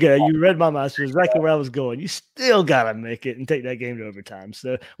 There you go. You read my mind. That's exactly where I was going. You still got to make it and take that game to overtime.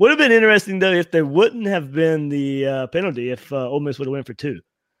 So would have been interesting, though, if there wouldn't have been the penalty, if Ole Miss would have went for 2.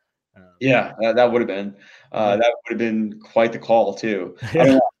 Yeah, that would have been. That would have been quite the call, too.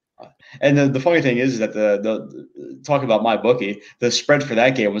 Yeah. And the funny thing is that the talking about my bookie, the spread for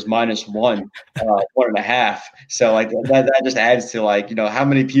that game was -1, 1.5. So that just adds to how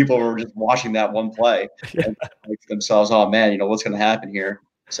many people were just watching that one play and think to themselves, oh man, what's going to happen here?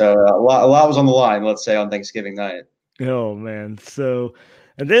 So a lot was on the line, let's say, on Thanksgiving night. Oh man. So,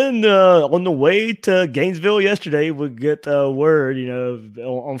 and then on the way to Gainesville yesterday, we get word,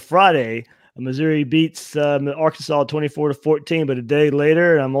 on Friday, Missouri beats Arkansas 24-14, but a day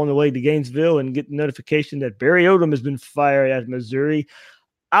later, I'm on the way to Gainesville and get the notification that Barry Odom has been fired at Missouri.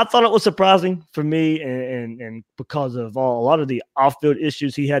 I thought it was surprising for me, and because of a lot of the off-field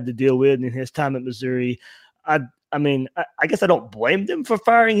issues he had to deal with in his time at Missouri. I mean, I guess I don't blame them for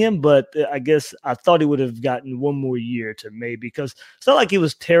firing him, but I guess I thought he would have gotten one more year to maybe, because it's not like he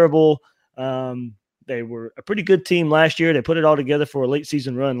was terrible. They were a pretty good team last year. They put it all together for a late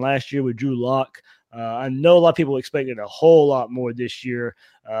season run last year with Drew Lock. I know a lot of people expected a whole lot more this year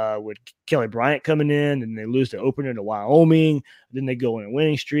with Kelly Bryant coming in, and they lose the opener to Wyoming. Then they go on a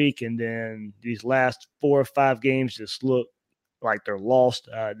winning streak, and then these last 4 or 5 games just look like they're lost.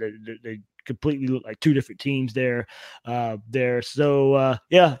 They completely look like two different teams there. So,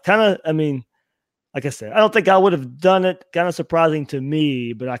 yeah, kind of, I mean, like I said, I don't think I would have done it. Kind of surprising to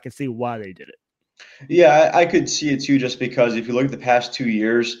me, but I can see why they did it. Yeah, I could see it too, just because if you look at the past 2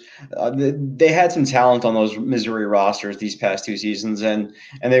 years, they had some talent on those Missouri rosters these past 2 seasons, and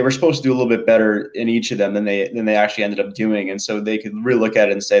they were supposed to do a little bit better in each of them than they actually ended up doing. And so they could really look at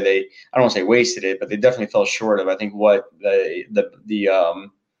it and say I don't want to say wasted it, but they definitely fell short of, I think, what the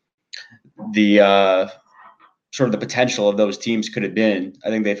sort of the potential of those teams could have been. I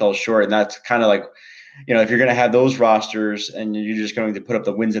think they fell short, and that's kind of like, if you're going to have those rosters and you're just going to put up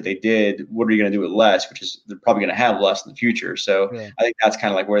the wins that they did, what are you going to do with less? Which is, they're probably going to have less in the future. So yeah. I think that's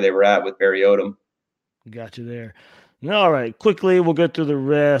kind of like where they were at with Barry Odom. Got you there. All right, quickly we'll go through the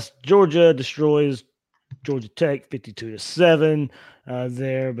rest. Georgia destroys Georgia Tech 52-7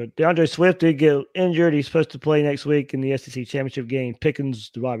 there, but DeAndre Swift did get injured. He's supposed to play next week in the SEC championship game.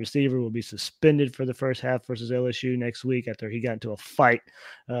 Pickens, the wide receiver, will be suspended for the first half versus LSU next week after he got into a fight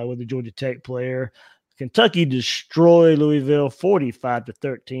with the Georgia Tech player. Kentucky destroyed Louisville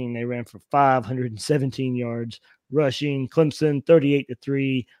 45-13. They ran for 517 yards rushing. Clemson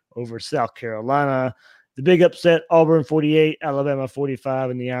 38-3 over South Carolina. The big upset, Auburn 48, Alabama 45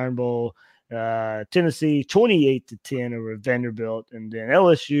 in the Iron Bowl. Tennessee 28-10 over Vanderbilt, and then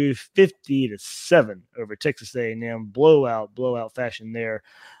LSU 50-7 over Texas A&M. Blowout fashion there.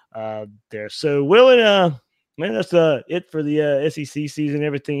 So Will, man, that's it for the SEC season.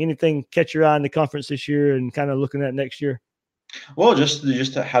 Anything catch your eye in the conference this year and kind of looking at next year? Well,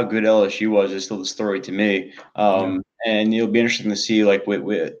 just how good LSU was is still the story to me. And it'll be interesting to see like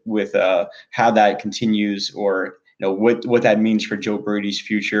with how that continues, or what that means for Joe Brady's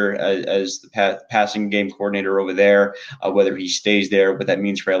future as the passing game coordinator over there, whether he stays there, what that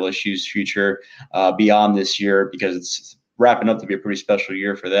means for LSU's future beyond this year, because it's wrapping up to be a pretty special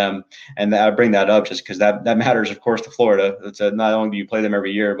year for them. And I bring that up just because that matters, of course, to Florida. It's not only do you play them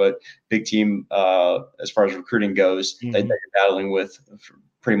every year, but big team as far as recruiting goes, that you're battling with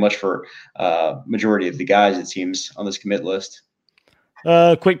pretty much for majority of the guys, it seems, on this commit list.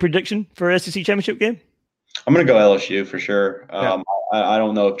 Quick prediction for SEC championship game? I'm going to go LSU for sure. I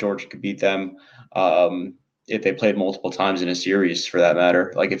don't know if Georgia could beat them if they played multiple times in a series, for that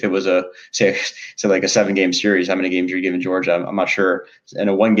matter. Like if it was say like a 7-game series, how many games are you giving Georgia? I'm not sure. In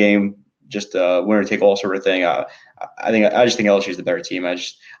a 1 game, just winner take all sort of thing. I just think LSU is the better team. I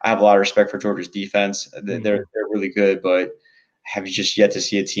have a lot of respect for Georgia's defense. They're really good, but have you just yet to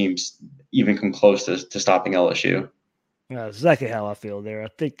see a team even come close to stopping LSU? That's exactly how I feel there. I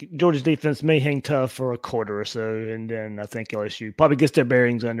think Georgia's defense may hang tough for a quarter or so, and then I think LSU probably gets their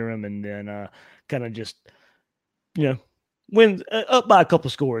bearings under them, and then kind of just win up by a couple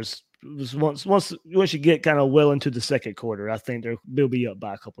scores. Once you get kind of well into the second quarter, I think they'll be up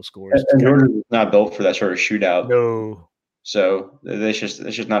by a couple scores. And Georgia's not built for that sort of shootout. No. So it's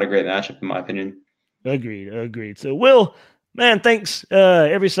just not a great matchup in my opinion. Agreed. So Will, man, thanks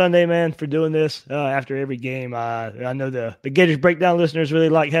every Sunday, man, for doing this after every game. I know the Gators Breakdown listeners really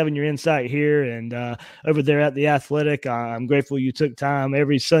like having your insight here and over there at The Athletic. I'm grateful you took time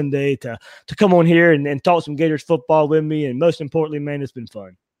every Sunday to come on here and talk some Gators football with me. And most importantly, man, it's been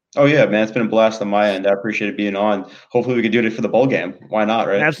fun. Oh, yeah, man, it's been a blast on my end. I appreciate it being on. Hopefully we can do it for the bowl game. Why not,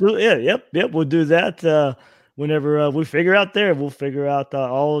 right? Absolutely. Yeah, yep. We'll do that. Whenever we figure out we'll figure out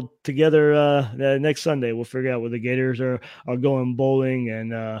all together next Sunday. We'll figure out where the Gators are going bowling.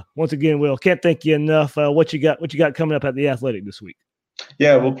 And once again, Will, can't thank you enough. What you got coming up at The Athletic this week?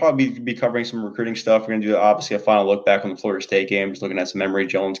 Yeah, we'll probably be covering some recruiting stuff. We're going to do obviously a final look back on the Florida State games, looking at some Emory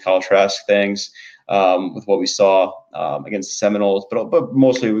Jones, Kyle Trask things with what we saw against the Seminoles, but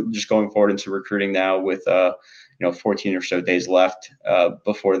mostly just going forward into recruiting now with 14 or so days left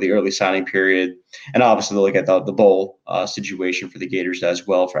before the early signing period. And obviously they'll look at the bowl situation for the Gators as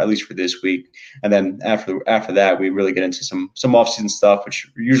well, for at least for this week. And then after that, we really get into some offseason stuff, which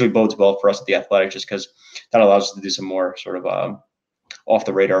usually bodes well for us at The Athletic, just because that allows us to do some more sort of off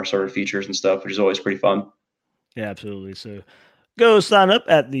the radar sort of features and stuff, which is always pretty fun. Yeah, absolutely. So go sign up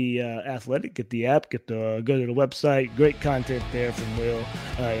at The Athletic, get the app, go to the website. Great content there from Will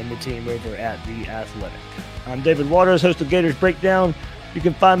and the team over at The Athletic. I'm David Waters, host of Gators Breakdown. You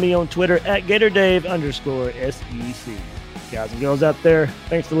can find me on Twitter at GatorDave_SEC. Guys and girls out there,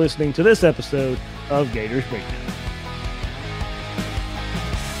 thanks for listening to this episode of Gators Breakdown.